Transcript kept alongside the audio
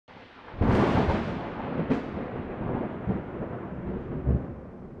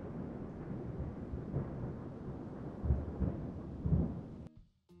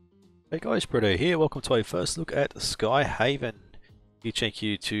Hey guys, Britto here. Welcome to a first look at Skyhaven. Huge thank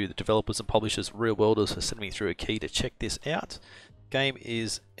you to the developers and publishers Real Worlders for sending me through a key to check this out. Game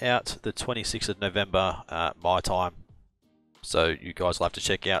is out the 26th of November my time, so you guys will have to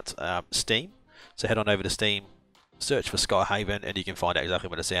check out Steam. So head on over to Steam, search for Skyhaven, and you can find out exactly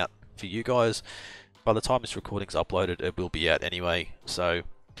when it's out for you guys. By the time this recording's uploaded, it will be out anyway. So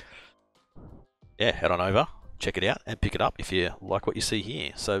yeah, head on over, check it out and pick it up if you like what you see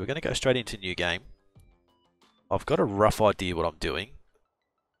here. So we're going to go straight into new game. I've got a rough idea what I'm doing,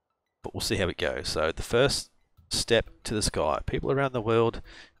 but we'll see how it goes. So the first step to the sky. People around the world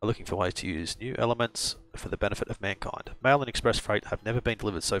are looking for ways to use new elements for the benefit of mankind. Mail and express freight have never been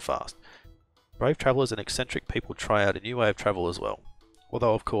delivered so fast. Brave travellers and eccentric people try out a new way of travel as well.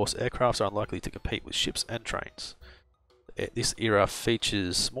 Although of course aircrafts are unlikely to compete with ships and trains. This era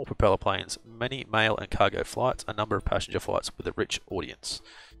features small propeller planes, many mail and cargo flights, a number of passenger flights with a rich audience.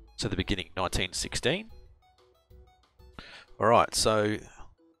 So the beginning, 1916. Alright, so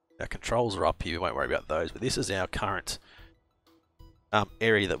our controls are up here, we won't worry about those, but this is our current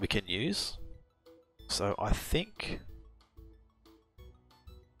area that we can use. So I think...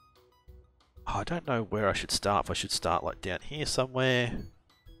 I don't know where I should start, if I should start like down here somewhere.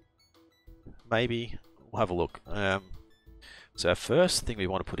 Maybe. We'll have a look. So our first thing we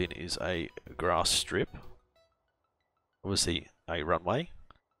want to put in is a grass strip. Obviously a runway.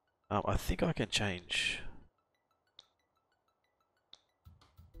 I think I can change...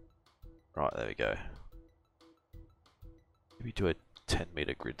 Right, there we go. Maybe do a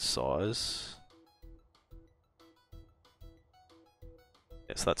 10-meter grid size.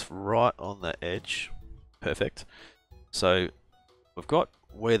 Yes, that's right on the edge. Perfect. So we've got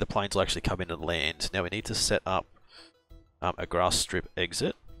where the planes will actually come in and land. Now we need to set up a grass strip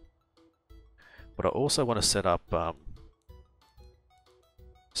exit, but I also want to set up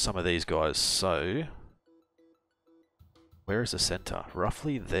some of these guys. So where is the center?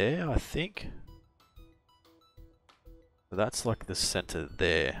 Roughly there, I think. That's like the center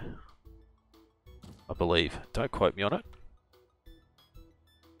there, I believe. Don't quote me on it.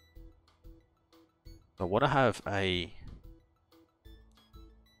 I want to have a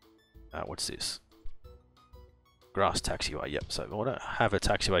what's this? Grass taxiway, yep. So I want to have a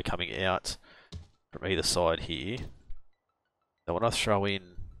taxiway coming out from either side here. I want to throw in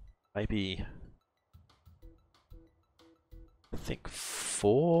maybe, I think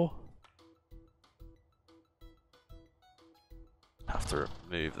 4. Have to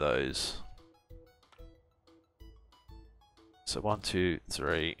remove those. So 1, 2,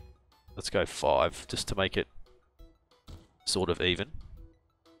 3. Let's go 5, just to make it sort of even.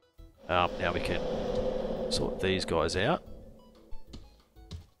 Now we can sort these guys out.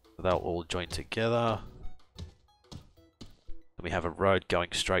 They'll all join together. And we have a road going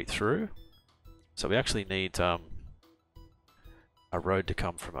straight through. So we actually need a road to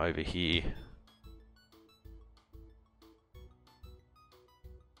come from over here.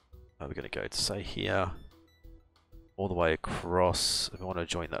 We're going to go to say here, all the way across. We want to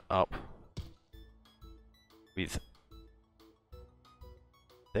join that up with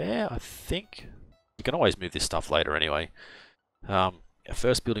there, I think. We can always move this stuff later anyway. Our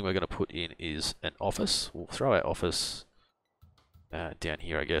first building we're going to put in is an office. We'll throw our office down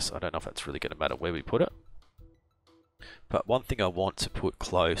here, I guess. I don't know if that's really going to matter where we put it. But one thing I want to put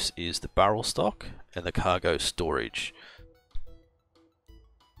close is the barrel stock and the cargo storage.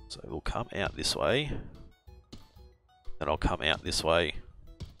 So we'll come out this way. And I'll come out this way.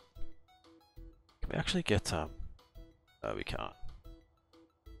 Can we actually get... No, we can't.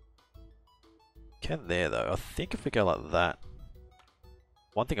 Can there though. I think if we go like that,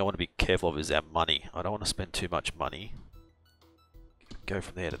 one thing I want to be careful of is our money. I don't want to spend too much money. Go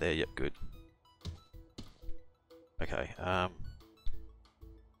from there to there. Yep, good. Okay.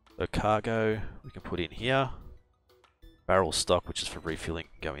 The cargo we can put in here. Barrel stock, which is for refilling,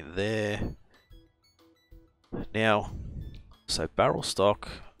 go in there. Now, so barrel stock,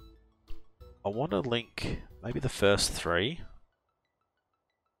 I want to link maybe the first 3.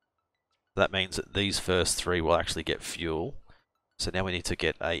 That means that these first 3 will actually get fuel. So now we need to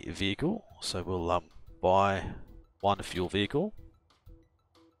get a vehicle. So we'll buy 1 fuel vehicle.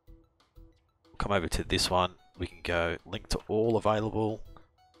 We'll come over to this one. We can go link to all available.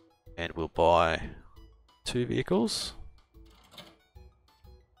 And we'll buy 2 vehicles.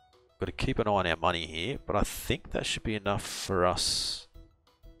 Got to keep an eye on our money here. But I think that should be enough for us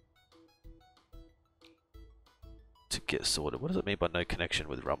to get sorted. What does it mean by no connection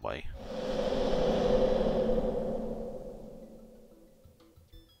with runway?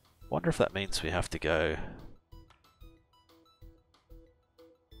 Wonder if that means we have to go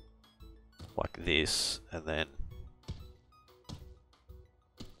like this, and then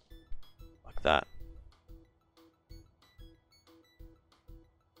like that.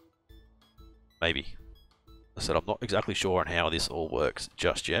 Maybe. I said I'm not exactly sure on how this all works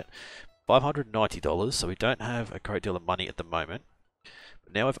just yet. $590, so we don't have a great deal of money at the moment.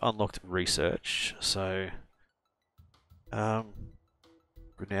 But now we've unlocked research, so we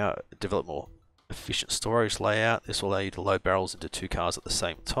now develop more efficient storage layout. This will allow you to load barrels into 2 cars at the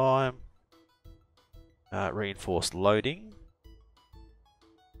same time. Reinforced loading.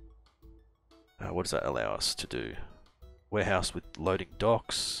 What does that allow us to do? Warehouse with loading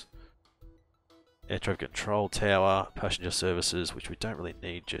docks. Air traffic control tower. Passenger services, which we don't really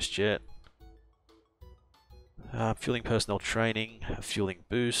need just yet. Fueling personnel training. Fueling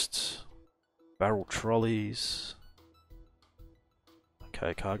boost. Barrel trolleys.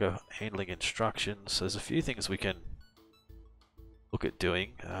 Okay, cargo handling instructions. So there's a few things we can look at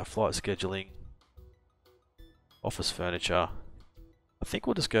doing. Flight scheduling. Office furniture. I think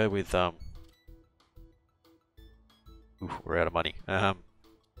we'll just go with we're out of money.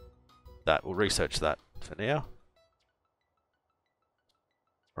 That we'll research that for now.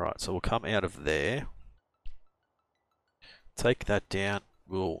 Alright, so we'll come out of there. Take that down.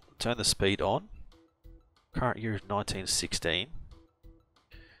 We'll turn the speed on. Current year is 1916.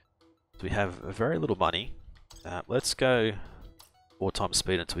 So we have very little money. Let's go 4 times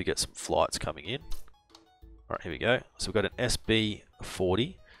speed until we get some flights coming in. Alright, here we go. So we've got an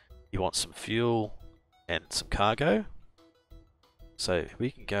SB40. You want some fuel and some cargo. So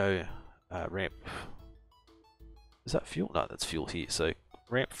we can go ramp. Is that fuel? No, that's fuel here. So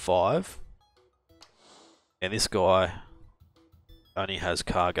ramp 5. And this guy only has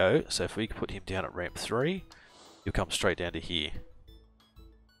cargo. So if we put him down at ramp 3, he'll come straight down to here.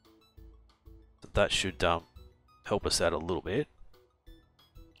 So that should help us out a little bit.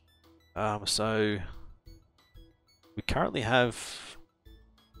 So we currently have,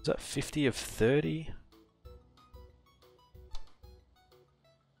 is that 50 of 30?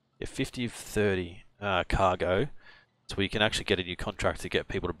 Yeah, 50 of 30 cargo. So we can actually get a new contract to get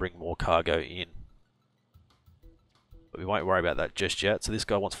people to bring more cargo in. But we won't worry about that just yet. So this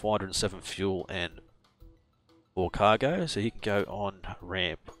guy wants 407 fuel and 4 cargo. So he can go on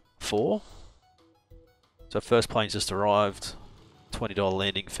ramp 4. So first plane's just arrived. $20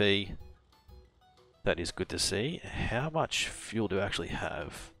 landing fee. That is good to see. How much fuel do we actually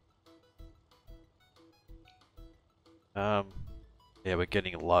have? Yeah, we're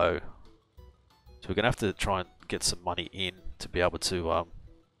getting low. So we're going to have to try and get some money in to be able to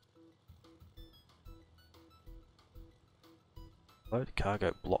load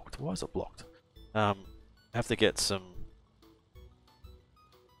cargo blocked. Why is it blocked? Have to get some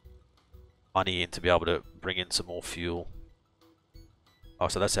money in to be able to bring in some more fuel. Oh,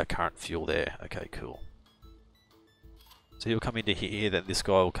 so that's our current fuel there. Okay, cool. So he'll come into here, then this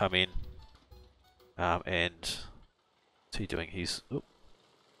guy will come in. And what's he doing? He's... Oop.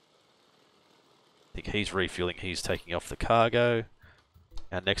 I think he's refueling. He's taking off the cargo.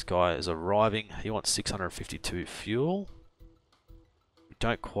 Our next guy is arriving. He wants 652 fuel. We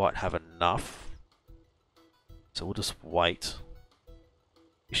don't quite have enough. So we'll just wait.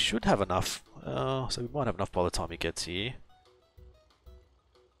 We should have enough. So we might have enough by the time he gets here.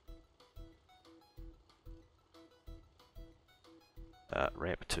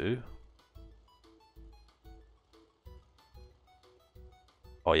 Ramp 2.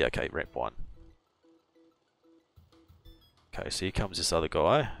 Oh yeah, okay, ramp 1. Okay, so here comes this other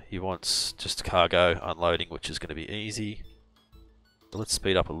guy. He wants just cargo unloading, which is going to be easy. So let's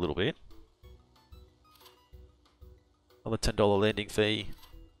speed up a little bit. Another $10 landing fee.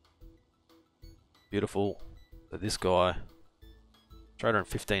 Beautiful. So this guy,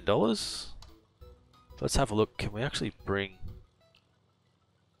 $315. Let's have a look. Can we actually bring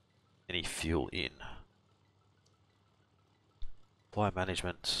any fuel in? Supply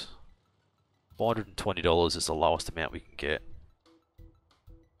management. $420 is the lowest amount we can get.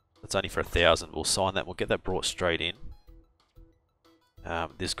 That's only for 1,000. We'll sign that. We'll get that brought straight in.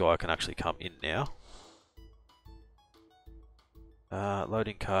 This guy can actually come in now.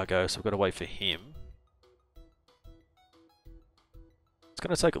 Loading cargo, so we've got to wait for him. It's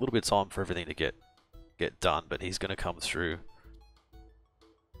going to take a little bit of time for everything to get done, but he's going to come through.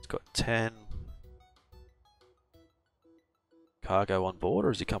 He's got 10 cargo on board,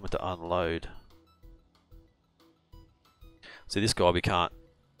 or is he coming to unload? See, this guy, we can't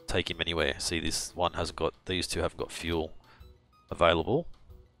take him anywhere. See, this one hasn't got, these two haven't got fuel available.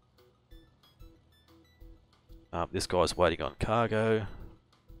 This guy's waiting on cargo.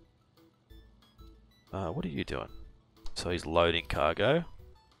 What are you doing? So he's loading cargo.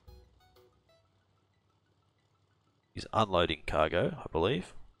 He's unloading cargo, I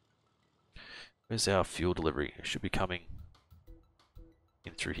believe. Where's our fuel delivery? It should be coming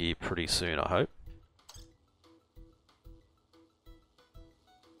in through here pretty soon, I hope.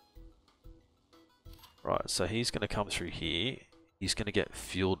 Right, so he's going to come through here. He's going to get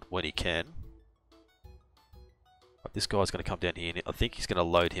fueled when he can. But this guy's going to come down here, and I think he's going to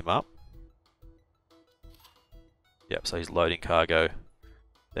load him up. Yep, so he's loading cargo.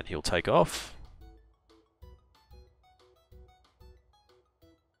 Then he'll take off.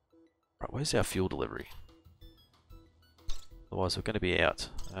 Right, where's our fuel delivery? Otherwise we're going to be out.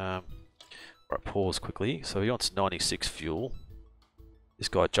 Right, pause quickly. So he wants 96 fuel. This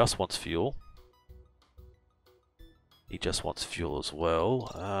guy just wants fuel. He just wants fuel as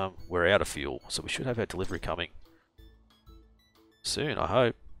well. We're out of fuel, so we should have our delivery coming soon, I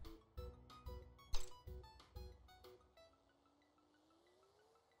hope.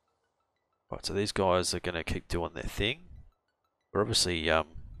 Right, so these guys are going to keep doing their thing. We're obviously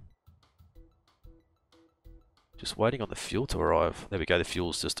just waiting on the fuel to arrive. There we go, the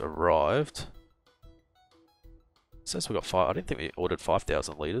fuel's just arrived. It says we got 5. I didn't think we ordered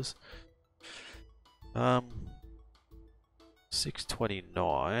 5,000 litres.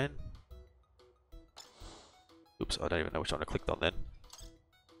 629. Oops, I don't even know which one I clicked on then.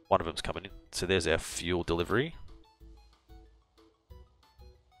 One of them's coming in. So there's our fuel delivery.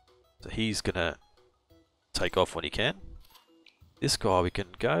 So he's gonna take off when he can. This guy, we can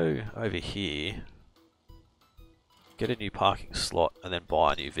go over here, get a new parking slot, and then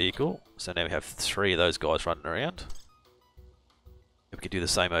buy a new vehicle. So now we have 3 of those guys running around. And we can do the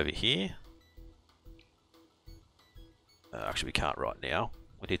same over here. Actually, we can't right now.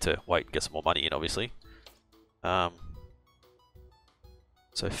 We need to wait and get some more money in, obviously. So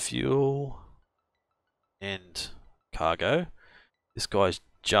fuel and cargo. This guy's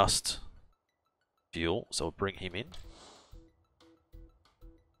just fuel, so we'll bring him in.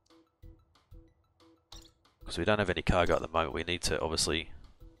 Because we don't have any cargo at the moment, we need to obviously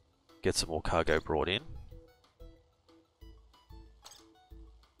get some more cargo brought in.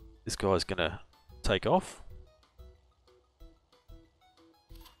 This guy's gonna take off.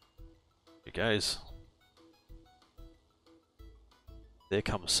 Here he goes. There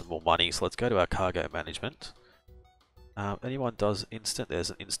comes some more money, so let's go to our cargo management. Anyone does instant, there's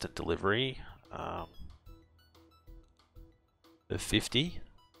an instant delivery of 50.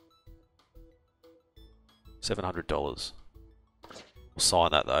 $700. We'll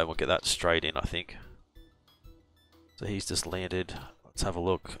sign that though, we'll get that straight in, I think. So he's just landed. Let's have a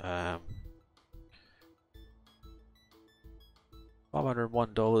look.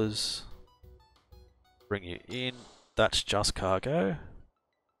 $501. Bring you in. That's just cargo.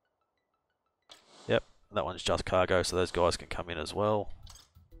 Yep, that one's just cargo, so those guys can come in as well.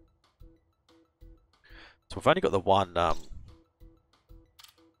 So we've only got the one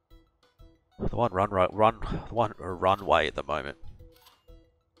runway at the moment.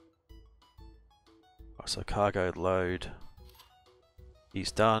 So cargo load.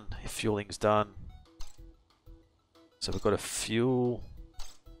 He's done. Fueling's done. So we've got a fuel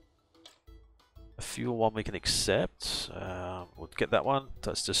one we can accept. We'll get that one.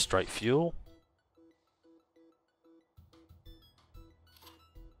 That's just straight fuel.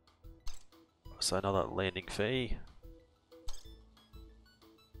 So another landing fee.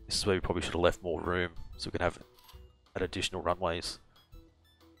 This is where we probably should have left more room so we can have additional runways.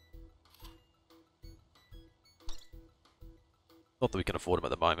 Not that we can afford them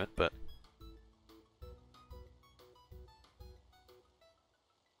at the moment, but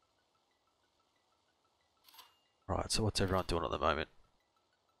right, so what's everyone doing at the moment?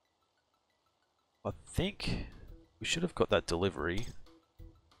 I think we should have got that delivery.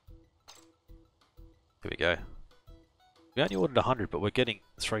 Here we go. We only ordered 100, but we're getting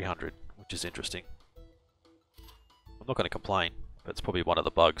 300, which is interesting. I'm not going to complain, but it's probably one of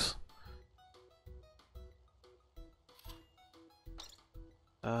the bugs.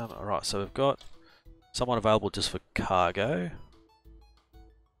 Alright, so we've got someone available just for cargo.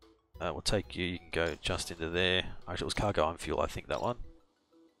 We'll take you, you can go just into there. Actually, it was cargo and fuel, I think, that one.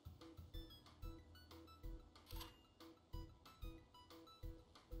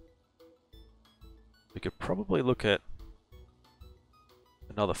 We could probably look at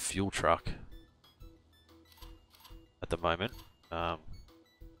another fuel truck at the moment.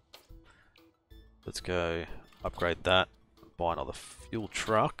 Let's go upgrade that, buy another fuel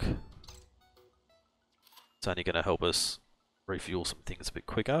truck. It's only going to help us refuel some things a bit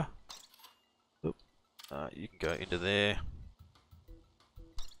quicker. Oop. You can go into there.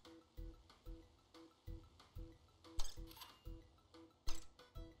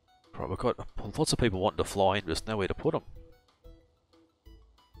 Right, we've got lots of people wanting to fly in, just nowhere to put them.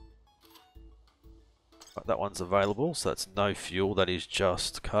 Right, that one's available, so that's no fuel, that is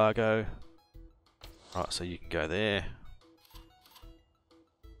just cargo. Right, so you can go there.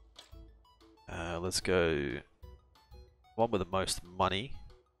 Let's go one with the most money.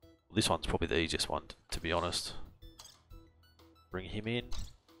 This one's probably the easiest one, to be honest. Bring him in.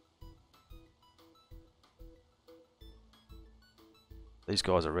 These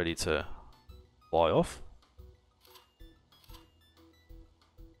guys are ready to fly off.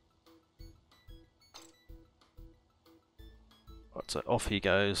 Right, so off he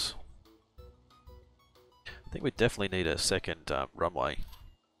goes. I think we definitely need a second runway.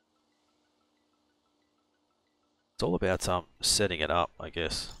 It's all about setting it up, I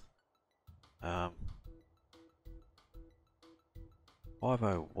guess.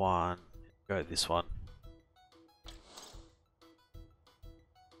 501, go this one.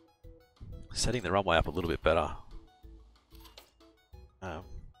 Setting the runway up a little bit better. Right,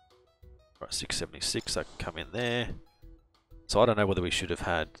 676, that can come in there. So I don't know whether we should have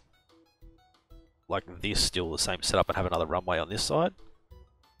had like this, still the same setup, and have another runway on this side.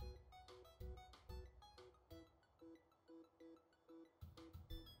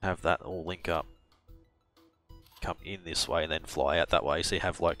 Have that all link up, come in this way and then fly out that way, so you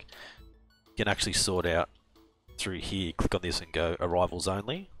have like, you can actually sort out through here, click on this and go arrivals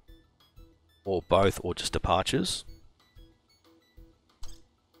only, or both, or just departures.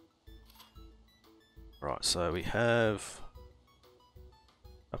 Right, so we have,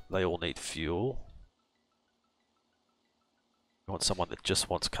 they all need fuel. I want someone that just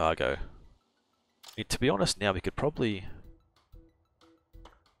wants cargo. I mean, to be honest, now we could probably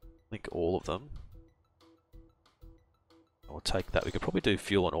link all of them. I'll take that. We could probably do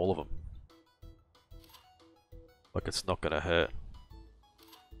fuel on all of them. Like, it's not going to hurt.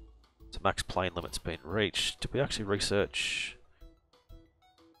 So max plane limit's been reached. Did we actually research?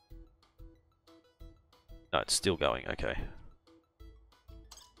 No, it's still going. Okay.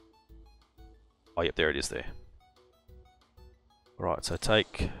 Oh, yep, there it is there. Right, so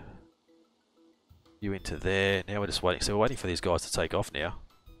take you into there. Now we're just waiting. So we're waiting for these guys to take off now.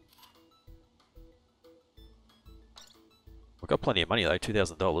 We've got plenty of money though,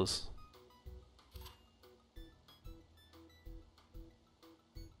 $2,000.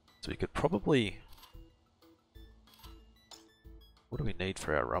 So we could probably... What do we need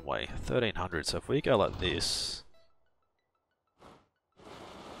for our runway? 1,300. So if we go like this...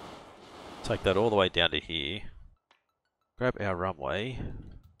 Take that all the way down to here. Grab our runway.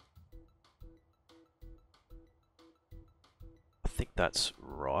 I think that's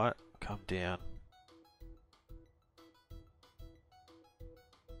right. Come down.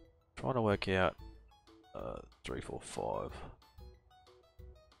 Trying to work out 3, 4, 5.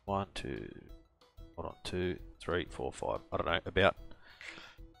 1, 2. Hold on, 2, 3, 4, 5. I don't know, about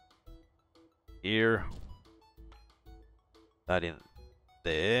here. That in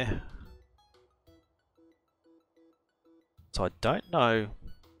there. So I don't know.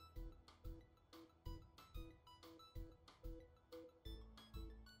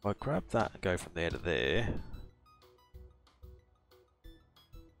 If I grab that and go from there to there.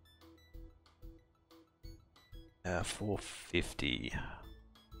 Now 450.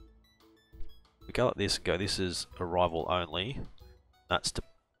 We go like this and go, this is arrival only. That's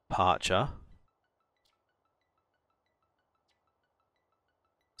departure.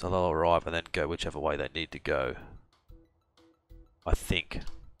 So they'll arrive and then go whichever way they need to go. I think.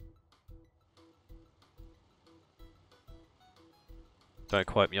 Don't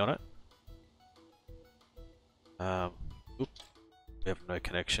quote me on it. Oops. We have no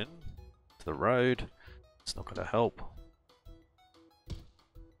connection to the road. It's not going to help.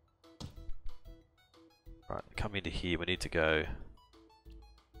 Right, come into here. We need to go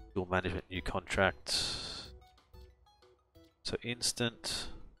fuel management, new contract. So instant.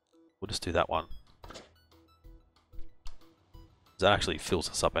 We'll just do that one. That actually fills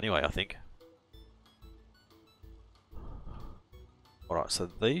us up anyway, I think. Alright, so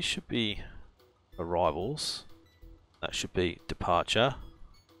these should be arrivals. That should be departure.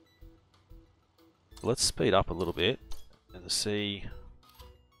 Let's speed up a little bit and see.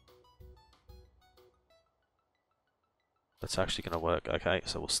 That's actually going to work. Okay,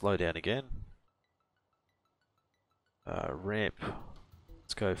 so we'll slow down again. Ramp.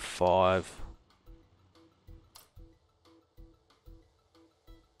 Let's go 5.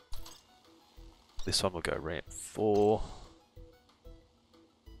 This one will go ramp 4.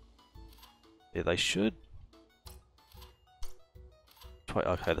 Yeah, they should.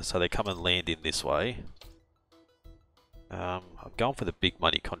 Okay, so they come and land in this way. I'm going for the big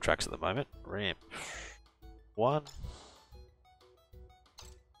money contracts at the moment. Ramp 1.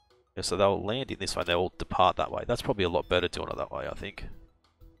 Yeah, so they'll land in this way, they'll depart that way. That's probably a lot better doing it that way, I think.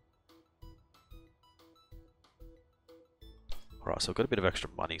 Alright, so I've got a bit of extra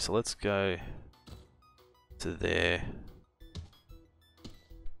money, so let's go to there.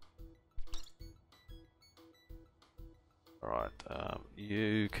 Alright,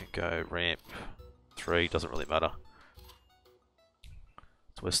 you can go ramp 3, doesn't really matter.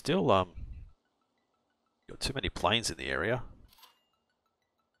 So we're still, got too many planes in the area.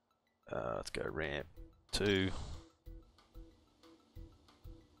 Let's go ramp 2.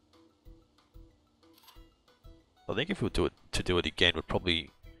 I think if we do it again, we'd probably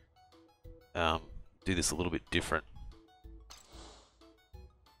do this a little bit different.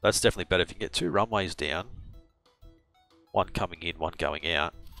 That's definitely better if you can get 2 runways down, one coming in, one going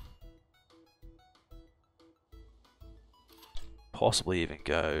out. Possibly even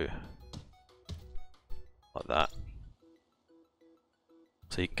go like that.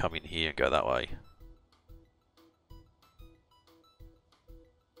 So you can come in here and go that way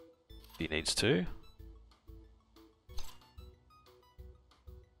if he needs to.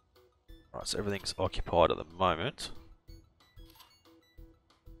 Right, so everything's occupied at the moment.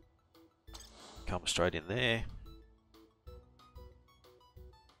 Come straight in there.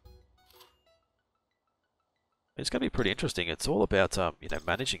 It's going to be pretty interesting. It's all about you know,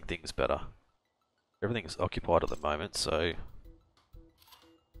 managing things better. Everything's occupied at the moment, so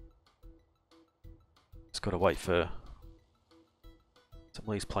just got to wait for some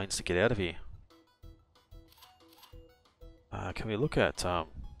of these planes to get out of here. Can we look at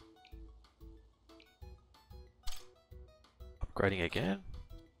upgrading again?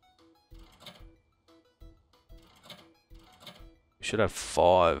 We should have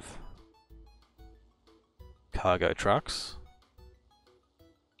 5 cargo trucks,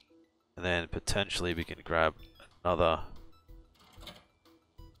 and then potentially we can grab another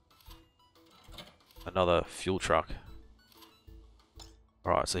fuel truck.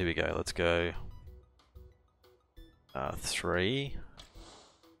 Alright, so here we go. Let's go 3.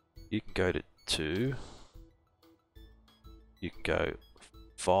 You can go to 2. You can go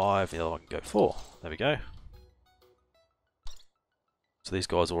 5. The other one can go 4. There we go. So these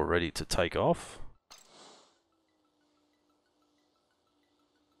guys are all ready to take off.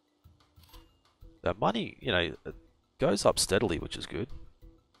 The money, you know, it goes up steadily, which is good.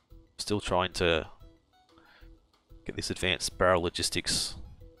 Still trying to get this advanced barrel logistics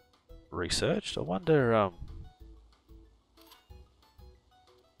researched. I wonder,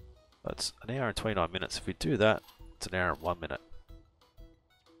 that's an hour and 29 minutes. If we do that, it's an hour and 1 minute.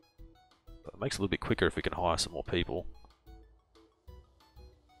 But it makes it a little bit quicker if we can hire some more people.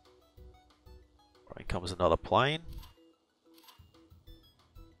 Right, comes another plane.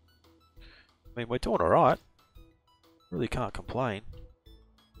 I mean, we're doing alright. Really can't complain.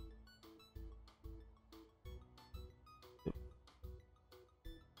 Yep.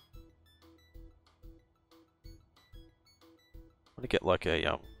 I'm gonna get like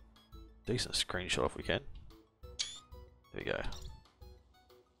a decent screenshot if we can. There we go.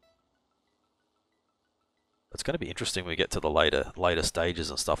 It's going to be interesting when we get to the later stages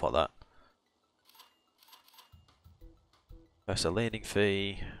and stuff like that. Okay, so landing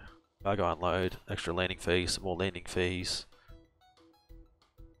fee. Cargo unload, extra landing fees, some more landing fees.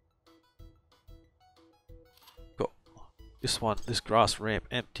 Got this one, this grass ramp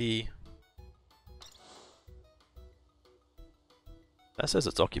empty. That says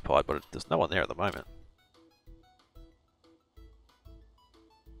it's occupied, but there's no one there at the moment.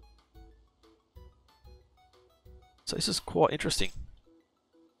 So this is quite interesting.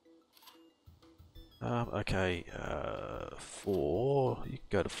 Okay, 4, you can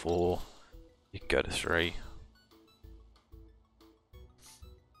go to 4, you can go to 3.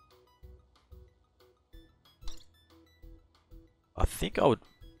 I think I would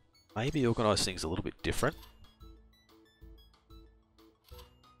maybe organise things a little bit different.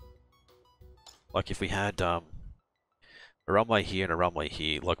 Like if we had a runway here and a runway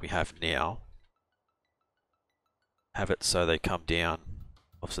here, like we have now, have it so they come down,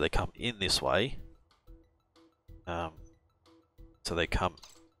 obviously they come in this way. So they come,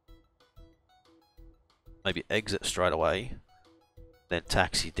 maybe exit straight away, then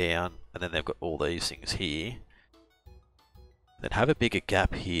taxi down, and then they've got all these things here. Then have a bigger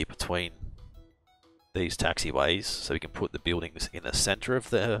gap here between these taxiways, so we can put the buildings in the center of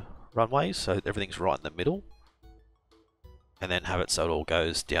the runways, so everything's right in the middle. And then have it so it all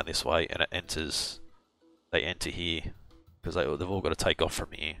goes down this way, and it enters, they enter here, because they've all got to take off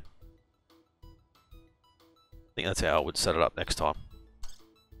from here. I think that's how I would set it up next time.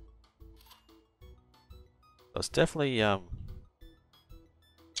 That's definitely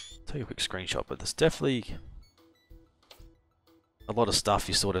take a quick screenshot, but there's definitely a lot of stuff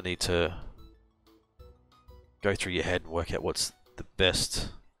you sort of need to go through your head and work out what's going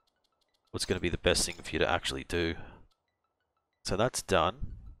to be the best thing for you to actually do. So that's done.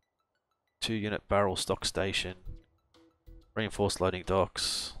 2-unit barrel stock station, reinforced loading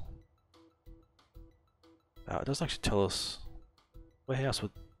docks. It doesn't actually tell us warehouse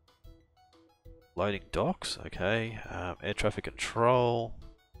with loading docks. Okay, air traffic control.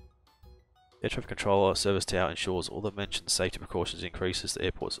 Air traffic controller service tower ensures all the mentioned safety precautions, increases the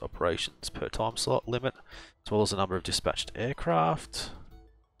airport's operations per time slot limit, as well as the number of dispatched aircraft.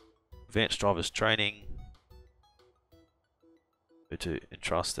 Advanced drivers training to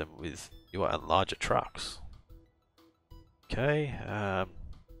entrust them with newer and larger trucks. Okay,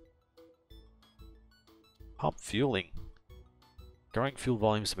 pump fueling. Growing fuel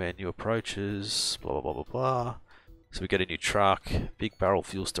volumes demand new approaches, blah blah blah blah blah. So we get a new truck, big barrel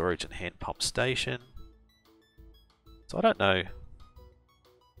fuel storage and hand pump station. So I don't know.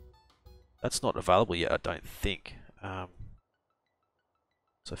 That's not available yet, I don't think.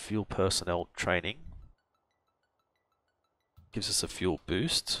 So fuel personnel training. Gives us a fuel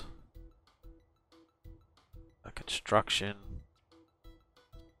boost. A construction.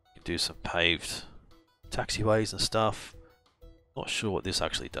 You can do some paved taxiways and stuff. Not sure what this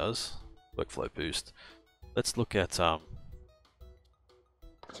actually does. Workflow boost. Let's look at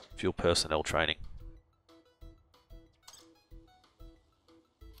fuel personnel training.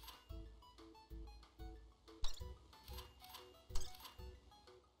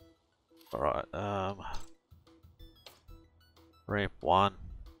 Alright, ramp 1.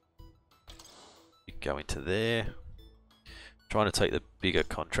 You go into there. Trying to take the bigger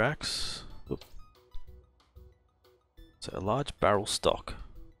contracts. Oop. So a large barrel stock.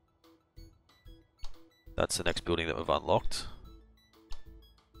 That's the next building that we've unlocked.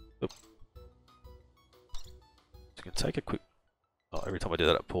 Oop. So you can take a quick... Oh, every time I do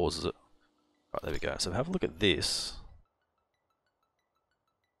that it pauses it. Right, there we go. So have a look at this.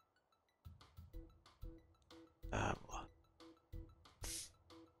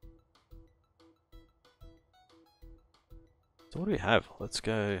 So what do we have? Let's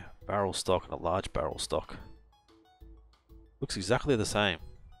go barrel stock and a large barrel stock. Looks exactly the same.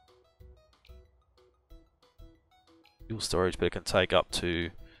 Fuel storage, but it can take up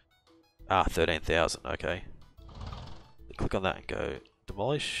to 13,000. Okay. Click on that and go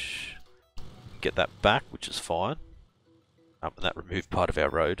demolish. Get that back, which is fine. And that removed part of our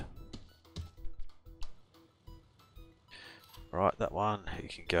road. Right, that one. You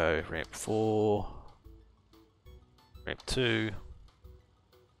can go ramp 4, ramp 2.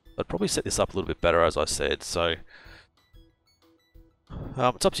 I'd probably set this up a little bit better, as I said. So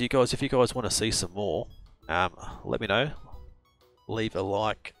it's up to you guys. If you guys want to see some more, let me know. Leave a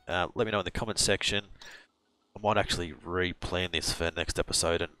like. Let me know in the comment section. I might actually replan this for next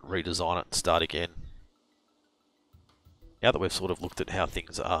episode and redesign it and start again. Now that we've sort of looked at how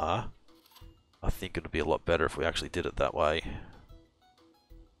things are, I think it would be a lot better if we actually did it that way.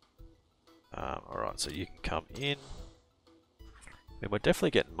 Alright, so you can come in. I mean, we're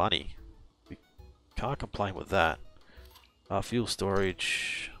definitely getting money. We can't complain with that. Fuel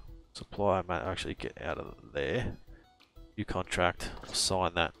storage, supply, I might actually get out of there. New contract, we'll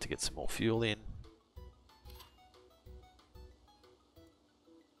sign that to get some more fuel in.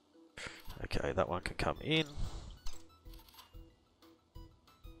 Okay, that one can come in.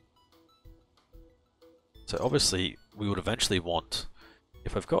 So obviously we would eventually want,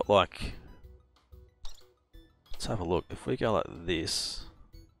 if we've got like, let's have a look, if we go like this,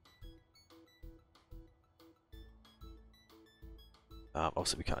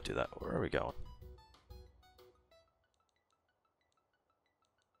 obviously we can't do that. Where are we going?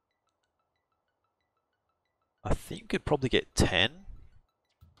 I think you could probably get 10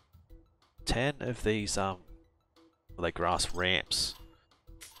 of these like grass ramps.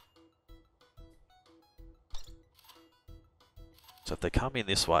 So if they come in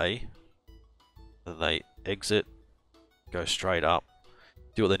this way, then they exit, go straight up,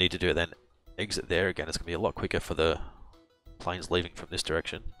 do what they need to do, then exit there again. It's going to be a lot quicker for the planes leaving from this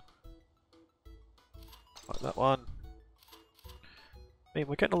direction. Like that one. I mean,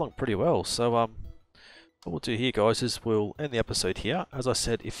 we're getting along pretty well. So what we'll do here, guys, is we'll end the episode here. As I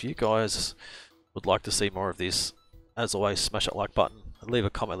said, if you guys would like to see more of this, as always, smash that like button. Leave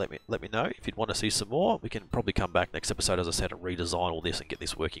a comment, let me know. If you'd want to see some more, we can probably come back next episode, as I said, and redesign all this and get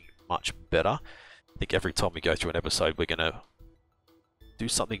this working much better. I think every time we go through an episode, we're going to do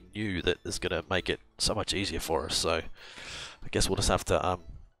something new that is going to make it so much easier for us. So I guess we'll just have to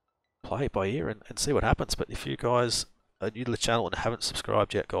play it by ear and see what happens. But if you guys are new to the channel and haven't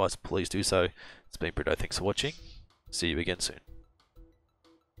subscribed yet, guys, please do so. It's been Britto. Thanks for watching. See you again soon.